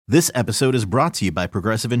This episode is brought to you by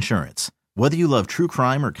Progressive Insurance. Whether you love true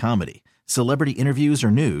crime or comedy, celebrity interviews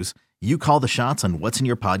or news, you call the shots on what's in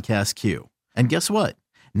your podcast queue. And guess what?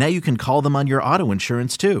 Now you can call them on your auto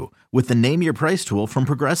insurance too with the Name Your Price tool from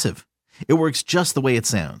Progressive. It works just the way it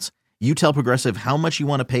sounds. You tell Progressive how much you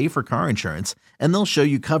want to pay for car insurance, and they'll show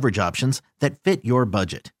you coverage options that fit your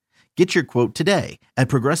budget. Get your quote today at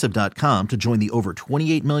Progressive.com to join the over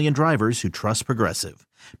 28 million drivers who trust Progressive.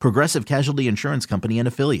 Progressive Casualty Insurance Company and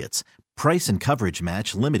Affiliates. Price and coverage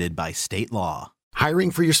match limited by state law. Hiring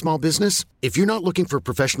for your small business? If you're not looking for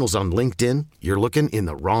professionals on LinkedIn, you're looking in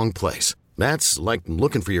the wrong place. That's like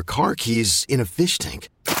looking for your car keys in a fish tank.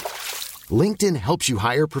 LinkedIn helps you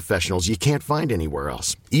hire professionals you can't find anywhere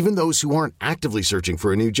else, even those who aren't actively searching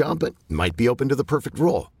for a new job but might be open to the perfect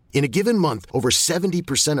role. In a given month, over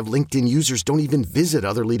 70% of LinkedIn users don't even visit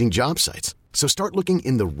other leading job sites. So start looking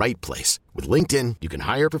in the right place. With LinkedIn, you can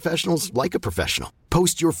hire professionals like a professional.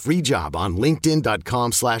 Post your free job on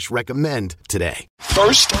linkedin.com/recommend today.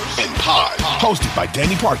 First and Pod, hosted by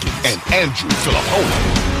Danny Parkins and Andrew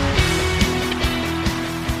Filippone.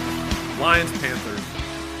 Lions, Panthers.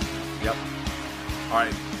 Yep. All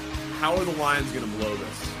right. How are the Lions going to blow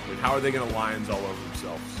this? Like, how are they going to Lions all over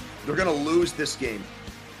themselves? They're going to lose this game.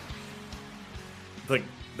 Like,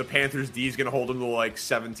 the Panthers D is going to hold them to like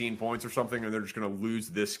 17 points or something, and they're just going to lose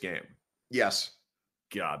this game. Yes.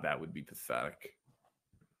 God, that would be pathetic.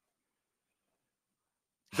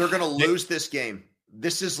 They're going to lose this game.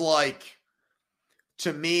 This is like,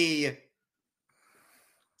 to me,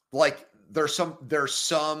 like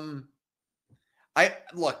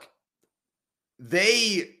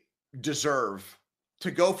they deserve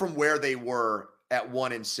to go from where they were at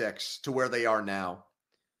 1-6 to where they are now.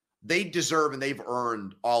 They deserve and they've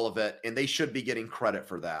earned all of it, and they should be getting credit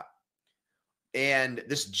for that. And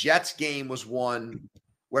this Jets game was one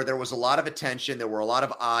where there was a lot of attention. There were a lot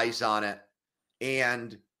of eyes on it,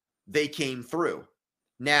 and they came through.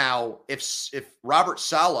 Now, if Robert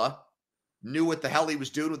Saleh knew what the hell he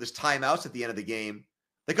was doing with his timeouts at the end of the game,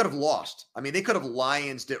 they could have lost. I mean, they could have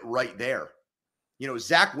Lions'd it right there. You know,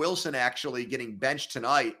 Zach Wilson actually getting benched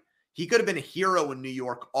tonight, he could have been a hero in New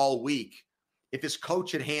York all week if his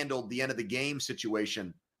coach had handled the end of the game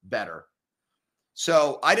situation better.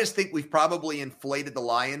 So I just think we've probably inflated the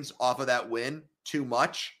Lions off of that win too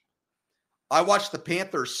much. I watched the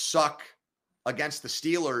Panthers suck against the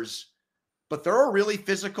Steelers, but they're a really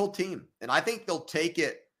physical team, and I think they'll take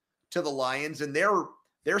it to the Lions, and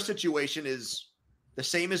their situation is the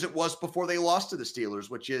same as it was before they lost to the Steelers,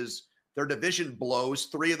 which is their division blows.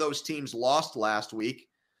 3 of those teams lost last week,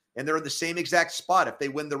 and they're in the same exact spot. If they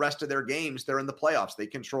win the rest of their games, they're in the playoffs. They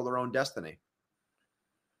control their own destiny.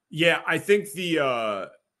 Yeah, I think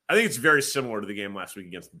it's very similar to the game last week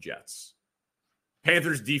against the Jets.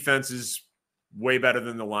 Panthers defense is way better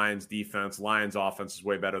than the Lions defense. Lions offense is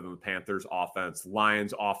way better than the Panthers offense.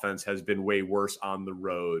 Lions offense has been way worse on the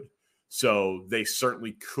road. So they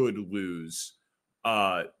certainly could lose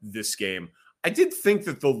this game. I did think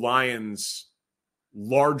that the Lions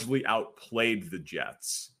largely outplayed the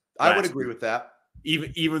Jets. I would agree with that.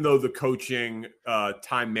 Even though the coaching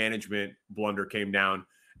time management blunder came down.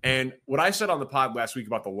 And what I said on the pod last week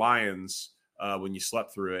about the Lions when you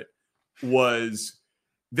slept through it was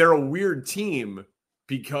they're a weird team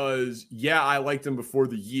because, yeah, I liked them before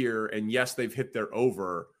the year. And yes, they've hit their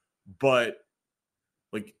over. But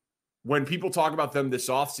like when people talk about them this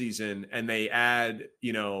offseason and they add,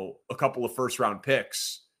 a couple of first round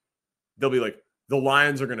picks, they'll be like, the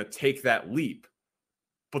Lions are going to take that leap.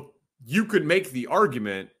 But you could make the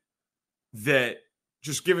argument that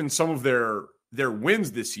just given some of their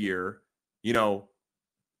wins this year,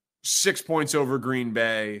 6 points over Green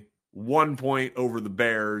Bay, 1 point over the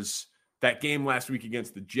Bears, that game last week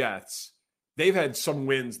against the Jets, they've had some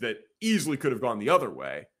wins that easily could have gone the other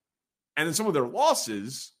way. And then some of their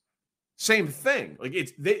losses, same thing. Like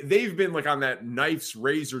they've been like on that knife's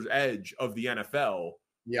razor's edge of the NFL,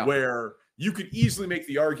 where you could easily make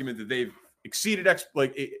the argument that they've exceeded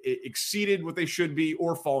what they should be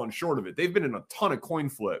or fallen short of it. They've been in a ton of coin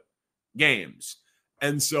flip games.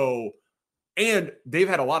 And they've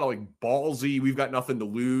had a lot of like ballsy, we've got nothing to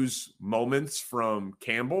lose moments from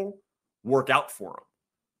Campbell work out for him.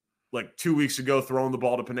 Like 2 weeks ago, throwing the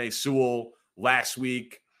ball to Penei Sewell. Last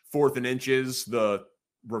week, 4th and inches, the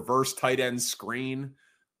reverse tight end screen.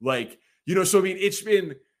 So I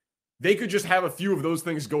mean, they could just have a few of those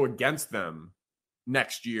things go against them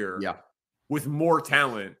next year with more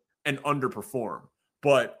talent and underperform.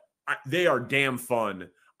 But they are damn fun.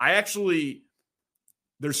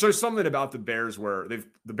 There's something about the Bears where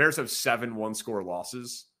the Bears have 7 one-score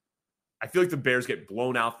losses. I feel like the Bears get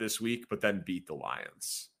blown out this week, but then beat the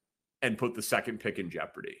Lions. and put the second pick in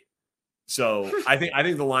jeopardy. So I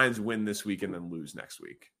think the Lions win this week and then lose next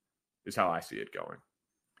week is how I see it going.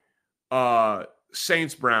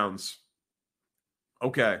 Saints Browns.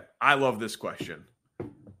 Okay, I love this question.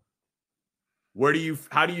 How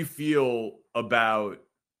do you feel about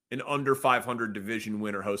an under 500 division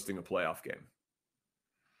winner hosting a playoff game?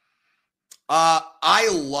 I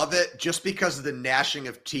love it just because of the gnashing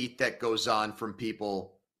of teeth that goes on from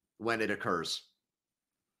people when it occurs.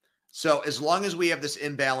 So as long as we have this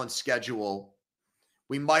imbalanced schedule,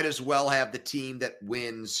 we might as well have the team that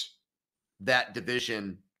wins that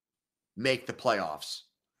division make the playoffs.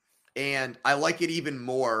 And I like it even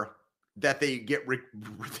more that they get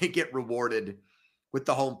rewarded with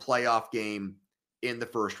the home playoff game in the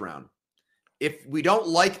first round. If we don't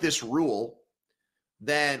like this rule,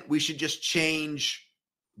 then we should just change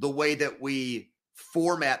the way that we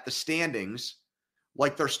format the standings,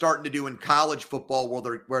 like they're starting to do in college football,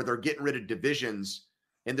 where they're getting rid of divisions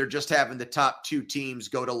and they're just having the top 2 teams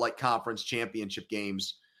go to like conference championship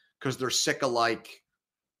games because they're sick of like,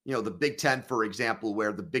 the Big Ten, for example,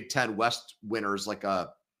 where the Big Ten West winner is like a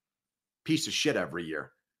piece of shit every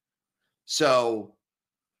year. So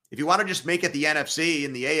if you want to just make it the NFC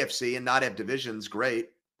and the AFC and not have divisions, great,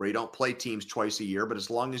 where you don't play teams twice a year. But as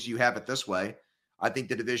long as you have it this way, I think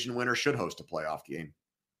the division winner should host a playoff game.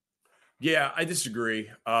 Yeah, I disagree.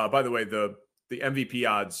 By the way, the MVP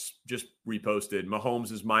odds just reposted.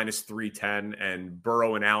 Mahomes is minus 310, and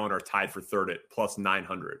Burrow and Allen are tied for third at plus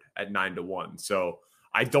 900 at 9-1. So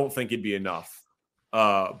I don't think it'd be enough.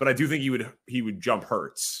 But I do think he would jump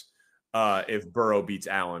Hurts if Burrow beats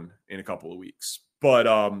Allen in a couple of weeks. But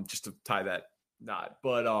just to tie that knot.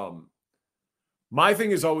 But my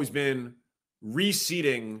thing has always been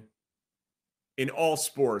reseeding in all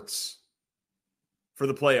sports for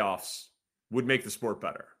the playoffs would make the sport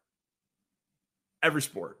better. Every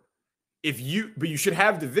sport. But you should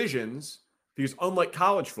have divisions, because unlike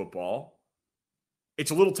college football,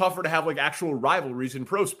 it's a little tougher to have like actual rivalries in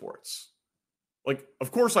pro sports. Like,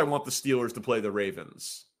 of course I want the Steelers to play the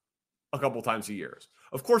Ravens a couple times a year.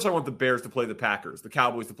 Of course I want the Bears to play the Packers, the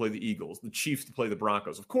Cowboys to play the Eagles, the Chiefs to play the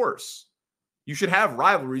Broncos. Of course. You should have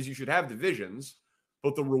rivalries, you should have divisions,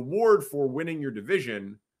 but the reward for winning your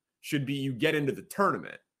division should be you get into the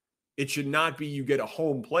tournament. It should not be you get a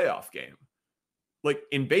home playoff game. Like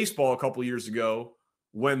in baseball a couple years ago,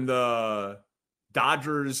 when the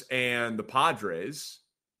Dodgers and the Padres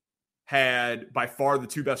had by far the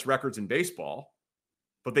 2 best records in baseball,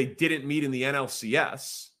 but they didn't meet in the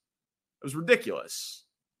NLCS. It was ridiculous.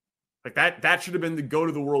 Like that should have been the go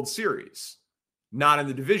to the World Series, not in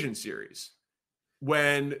the division series.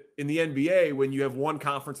 When in the NBA, when you have one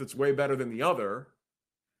conference that's way better than the other,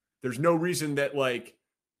 there's no reason that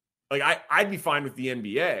I'd be fine with the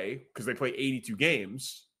NBA because they play 82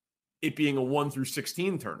 games, it being a 1 through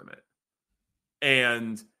 16 tournament.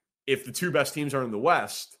 And if the 2 best teams are in the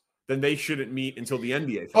West, then they shouldn't meet until the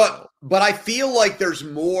NBA final. But I feel like there's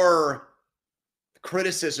more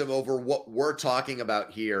criticism over what we're talking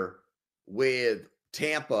about here with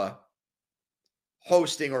Tampa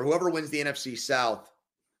hosting, or whoever wins the NFC South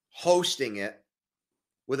hosting it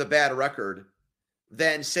with a bad record,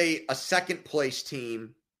 than say a second place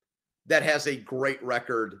team that has a great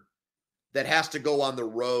record that has to go on the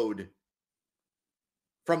road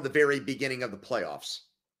from the very beginning of the playoffs.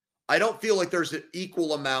 I don't feel like there's an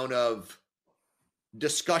equal amount of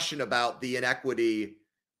discussion about the inequity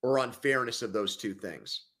or unfairness of those two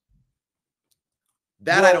things.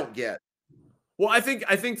 I don't get. Well, I think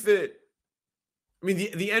that,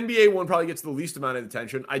 the NBA one probably gets the least amount of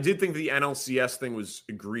attention. I did think the NLCS thing was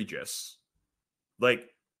egregious. Like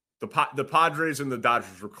the Padres and the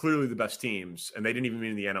Dodgers were clearly the best teams, and they didn't even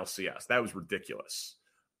meet in the NLCS. That was ridiculous.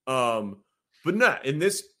 But no,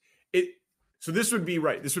 so this would be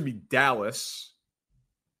right. This would be Dallas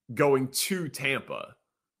going to Tampa.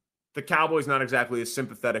 The Cowboys not exactly a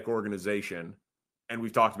sympathetic organization, and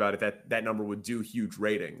we've talked about it, that number would do huge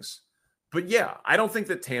ratings. But yeah, I don't think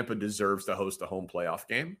that Tampa deserves to host a home playoff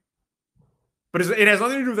game. But it has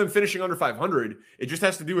nothing to do with them finishing under 500. It just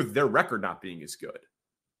has to do with their record not being as good.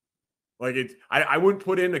 I wouldn't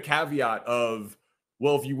put in a caveat of,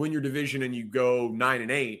 well, if you win your division and you go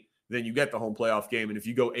 9-8, then you get the home playoff game. And if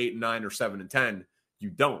you go 8-9 or 7-10,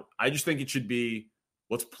 you don't. I just think it should be,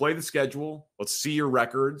 let's play the schedule. Let's see your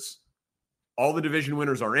records. All the division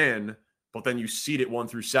winners are in, but then you seed it 1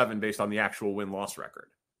 through 7 based on the actual win-loss record.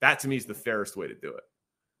 That to me is the fairest way to do it.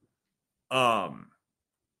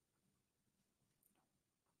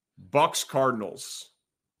 Bucks Cardinals.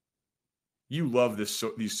 You love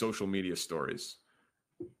these social media stories.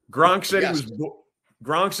 Gronk said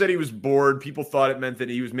Gronk said he was bored. People thought it meant that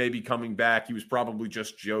he was maybe coming back. He was probably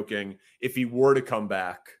just joking. If he were to come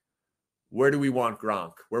back, where do we want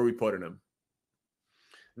Gronk? Where are we putting him?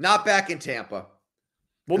 Not back in Tampa.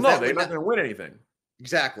 Well, no, they're not going to win anything.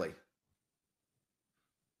 Exactly.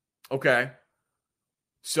 Okay.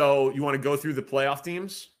 So you want to go through the playoff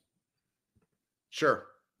teams? Sure.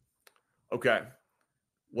 Okay.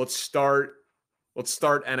 Let's start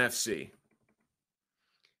NFC.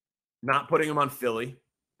 Not putting him on Philly.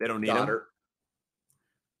 They don't need him.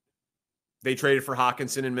 They traded for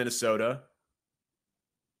Hawkinson in Minnesota.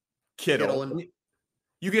 Kittle.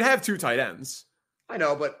 You could have 2 tight ends. I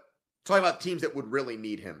know, but talking about teams that would really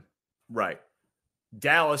need him. Right.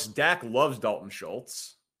 Dallas, Dak loves Dalton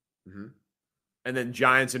Schultz. Mm-hmm. And then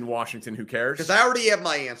Giants in Washington, who cares? Because I already have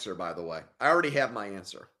my answer, by the way. I already have my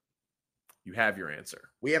answer. You have your answer.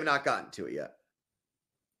 We have not gotten to it yet.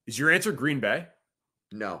 Is your answer Green Bay?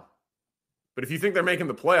 No. But if you think they're making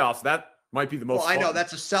the playoffs, that might be the most fun. I know fun.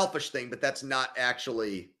 that's a selfish thing, but that's not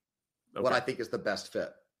actually what I think is the best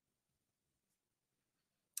fit.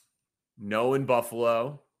 No in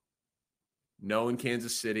Buffalo. No in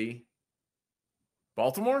Kansas City.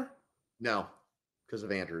 Baltimore? No, because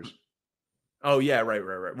of Andrews. Oh yeah, right.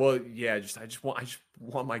 Well, yeah, I just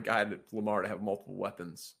want my guy Lamar to have multiple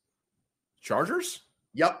weapons. Chargers?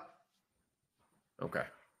 Yep. Okay.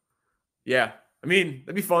 Yeah. I mean,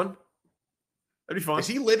 that'd be fun. That'd be fun. Is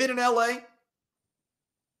he living in LA?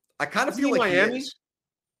 I kind of feel like Miami. He is.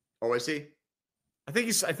 Oh, is he? I think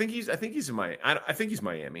he's in Miami. I think he's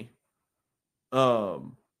Miami.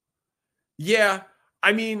 Yeah.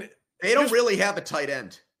 I mean, they don't really have a tight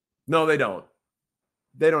end. No, they don't.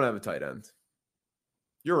 They don't have a tight end.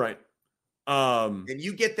 You're right. And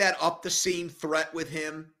you get that up the seam threat with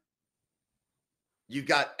him. You've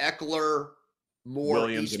got Eckler, Moore,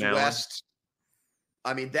 Williams, east and west.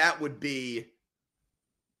 I mean, that would be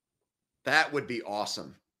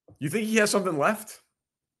awesome. You think he has something left?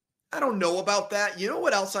 I don't know about that. You know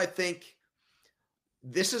what else I think?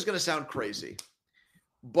 This is going to sound crazy,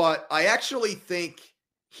 but I actually think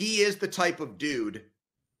he is the type of dude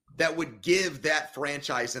that would give that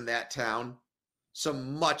franchise in that town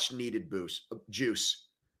some much needed juice.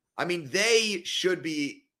 I mean, they should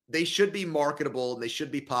be marketable and they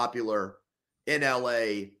should be popular in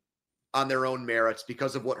LA on their own merits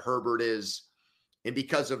because of what Herbert is and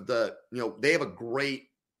because of they have a great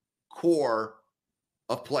core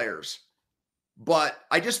of players. But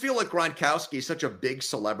I just feel like Gronkowski is such a big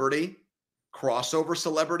celebrity, crossover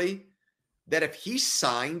celebrity, that if he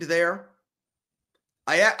signed there,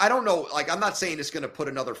 I don't know. Like, I'm not saying it's going to put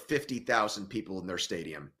another 50,000 people in their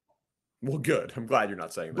stadium. Well, good. I'm glad you're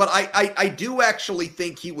not saying that. But I do actually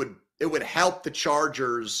think it would help the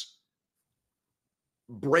Chargers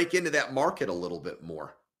break into that market a little bit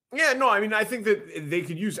more. Yeah, no, I mean, I think that they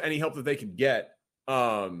could use any help that they could get.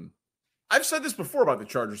 I've said this before about the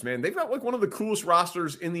Chargers, man. They've got like one of the coolest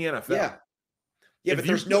rosters in the NFL. Yeah, but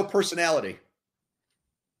there's no personality.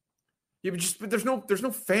 Yeah, but there's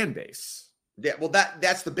no fan base. Yeah, well,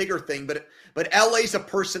 that's the bigger thing. But LA's a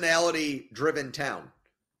personality-driven town.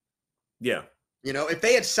 Yeah. You know, if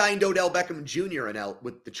they had signed Odell Beckham Jr.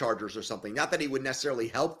 with the Chargers or something, not that he would necessarily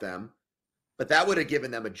help them, but that would have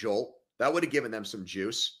given them a jolt. That would have given them some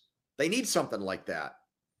juice. They need something like that.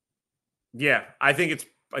 Yeah, I think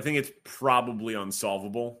it's probably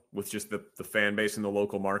unsolvable with just the fan base in the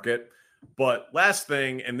local market. But last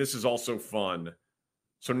thing, and this is also fun.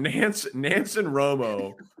 So Nance and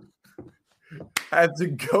Romo had to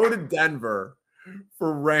go to Denver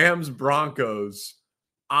for Rams Broncos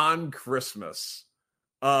on Christmas.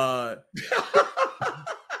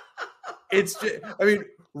 It's just, I mean,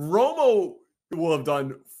 Romo will have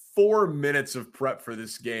done 4 minutes of prep for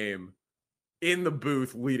this game in the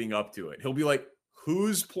booth leading up to it. He'll be like,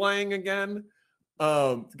 who's playing again?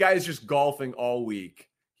 The guy is just golfing all week.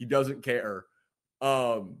 He doesn't care.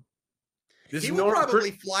 He will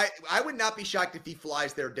probably fly. I would not be shocked if he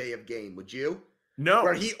flies their day of game. Would you? No.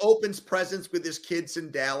 Where he opens presents with his kids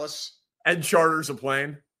in Dallas. And charters a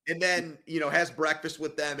plane. And then, has breakfast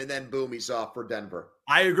with them, and then boom, he's off for Denver.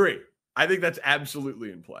 I agree. I think that's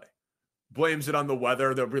absolutely in play. Blames it on the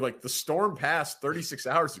weather. They'll be like, the storm passed 36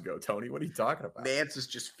 hours ago, Tony. What are you talking about? Nance is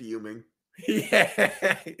just fuming.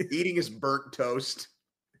 Yeah. Eating his burnt toast.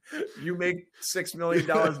 You make $6 million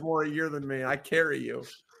more a year than me. I carry you.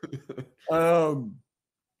 Do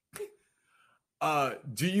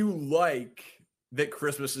you like that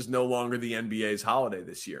Christmas is no longer the NBA's holiday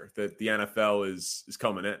this year, that the NFL is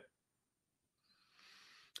coming in?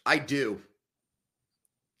 I do.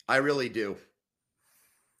 I really do.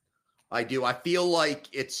 I do. I feel like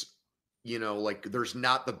it's like there's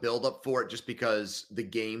not the buildup for it just because the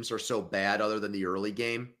games are so bad other than the early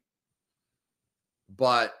game.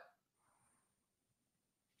 But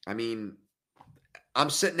I mean, I'm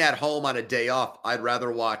sitting at home on a day off. I'd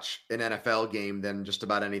rather watch an NFL game than just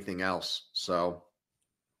about anything else. So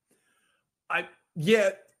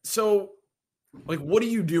So like, what do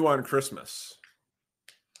you do on Christmas?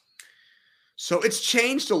 So it's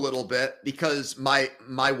changed a little bit because my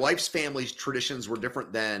wife's family's traditions were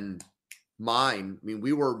different than mine. I mean,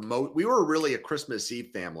 we were really a Christmas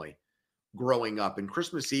Eve family growing up, and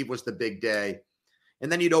Christmas Eve was the big day.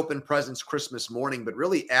 And then you'd open presents Christmas morning, but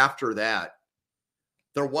really after that,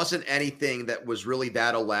 there wasn't anything that was really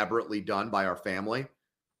that elaborately done by our family.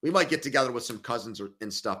 We might get together with some cousins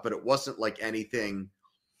and stuff, but it wasn't like anything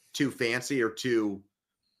too fancy or too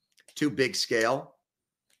big scale.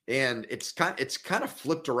 And it's kind of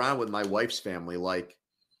flipped around with my wife's family. Like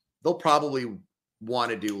they'll probably want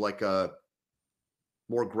to do like a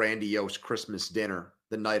more grandiose Christmas dinner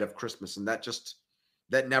the night of Christmas. And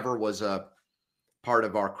that never was a part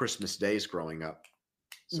of our Christmas days growing up.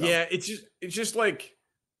 So. Yeah. It's just like,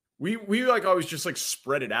 we like always just like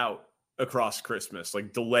spread it out across Christmas,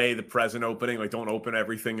 like delay the present opening, like don't open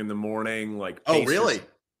everything in the morning. Like, oh, really?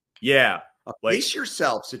 Yeah. Like, pace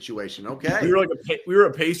yourself situation. Okay. We were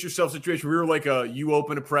a pace yourself situation. We were like you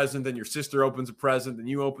open a present, then your sister opens a present, then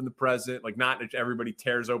you open the present. Like not everybody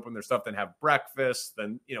tears open their stuff, then have breakfast,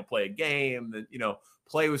 then, play a game, then,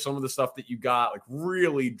 play with some of the stuff that you got, like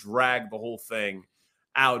really drag the whole thing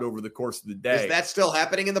out over the course of the day. Is that still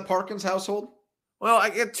happening in the Parkins household? Well, I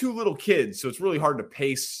got 2 little kids, so it's really hard to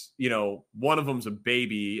pace. One of them's a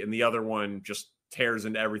baby and the other one just tears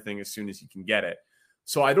into everything as soon as he can get it.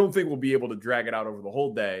 So I don't think we'll be able to drag it out over the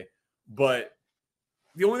whole day. But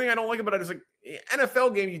the only thing I don't like about it is like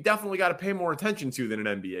NFL game, you definitely got to pay more attention to than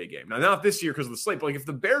an NBA game. Now, not this year because of the slate, but like if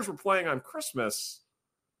the Bears were playing on Christmas,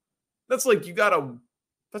 that's like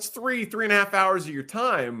that's 3.5 hours of your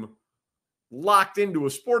time locked into a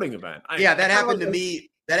sporting event. That happened to me.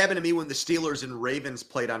 That happened to me when the Steelers and Ravens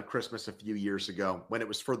played on Christmas a few years ago when it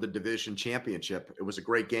was for the division championship. It was a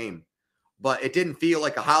great game, but it didn't feel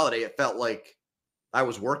like a holiday. It felt like I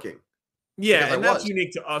was working. Yeah, and that's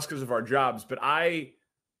unique to us because of our jobs, but I'm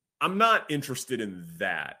not interested in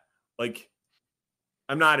that. Like,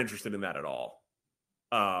 I'm not interested in that at all.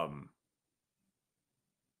 And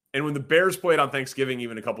when the Bears played on Thanksgiving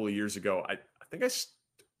even a couple of years ago, I think I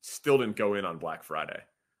still didn't go in on Black Friday.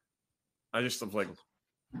 I was like,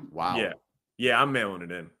 wow. Yeah, I'm mailing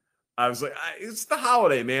it in. I was like, it's the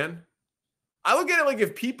holiday, man. I look at it like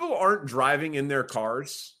if people aren't driving in their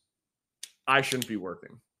cars, I shouldn't be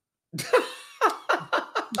working.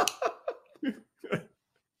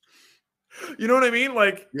 You know what I mean?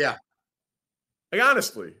 Like, yeah. Like,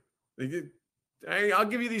 honestly, I'll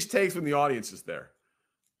give you these takes when the audience is there.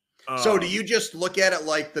 So do you just look at it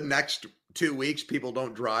like the next 2 weeks, people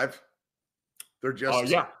don't drive? They're just... Oh,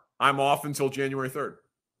 yeah. I'm off until January 3rd.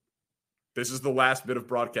 This is the last bit of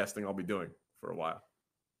broadcasting I'll be doing for a while.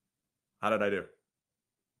 How did I do?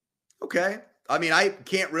 Okay. I mean, I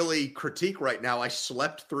can't really critique right now. I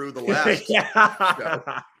slept through the last.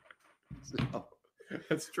 So,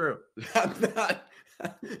 that's true. I'm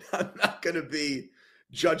not going to be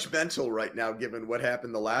judgmental right now, given what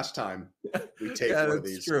happened the last time we taped one of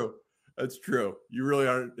these. True. That's true. You really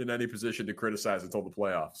aren't in any position to criticize until the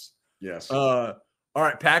playoffs. Yes. All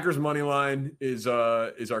right. Packers money line is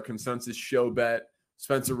our consensus show bet.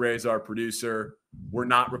 Spencer Ray's our producer. We're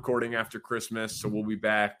not recording after Christmas, so we'll be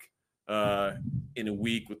back in a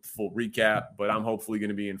week with the full recap, but I'm hopefully going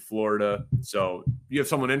to be in Florida. So you have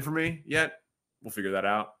someone in for me yet? We'll figure that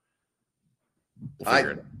out.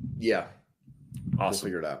 Yeah. Awesome. We'll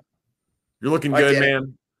figure it out. You're looking good,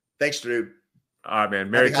 man. Thanks, dude. All right, man.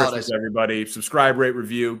 Merry Christmas, everybody. Subscribe, rate,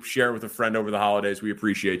 review, share it with a friend over the holidays. We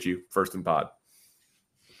appreciate you. First and Pod.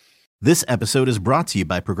 This episode is brought to you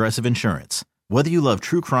by Progressive Insurance. Whether you love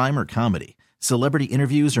true crime or comedy, celebrity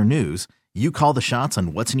interviews or news, you call the shots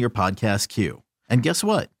on what's in your podcast queue. And guess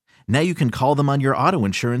what? Now you can call them on your auto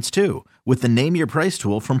insurance too with the Name Your Price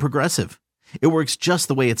tool from Progressive. It works just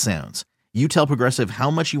the way it sounds. You tell Progressive how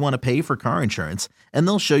much you want to pay for car insurance, and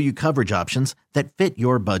they'll show you coverage options that fit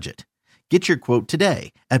your budget. Get your quote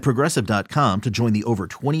today at Progressive.com to join the over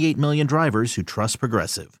 28 million drivers who trust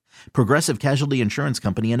Progressive. Progressive Casualty Insurance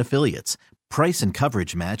Company and Affiliates. Price and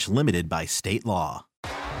coverage match limited by state law.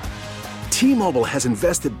 T-Mobile has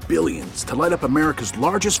invested billions to light up America's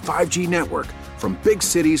largest 5G network, from big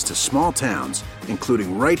cities to small towns,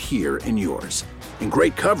 including right here in yours. And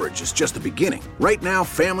great coverage is just the beginning. Right now,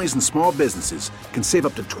 families and small businesses can save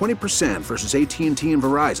up to 20% versus AT&T and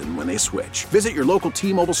Verizon when they switch. Visit your local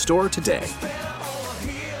T-Mobile store today.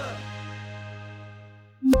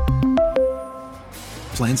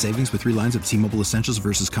 Plan savings with 3 lines of T-Mobile Essentials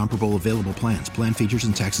versus comparable available plans. Plan features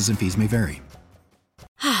and taxes and fees may vary.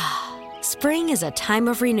 Spring is a time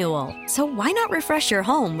of renewal, so why not refresh your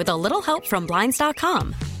home with a little help from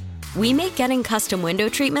Blinds.com? We make getting custom window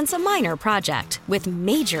treatments a minor project with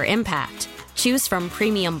major impact. Choose from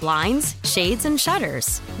premium blinds, shades, and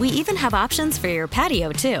shutters. We even have options for your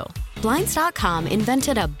patio, too. Blinds.com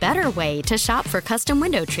invented a better way to shop for custom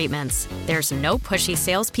window treatments. There's no pushy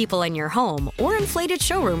salespeople in your home or inflated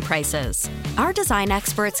showroom prices. Our design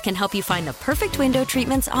experts can help you find the perfect window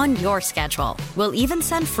treatments on your schedule. We'll even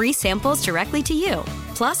send free samples directly to you.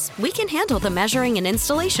 Plus, we can handle the measuring and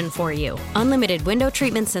installation for you. Unlimited window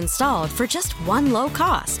treatments installed for just one low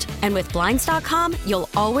cost. And with Blinds.com, you'll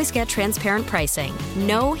always get transparent pricing.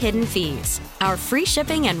 No hidden fees. Our free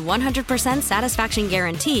shipping and 100% satisfaction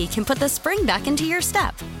guarantee can put the spring back into your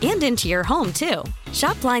step and into your home, too.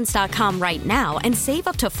 Shop Blinds.com right now and save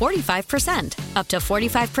up to 45%. Up to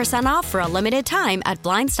 45% off for a limited time at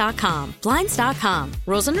Blinds.com. Blinds.com.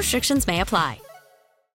 Rules and restrictions may apply.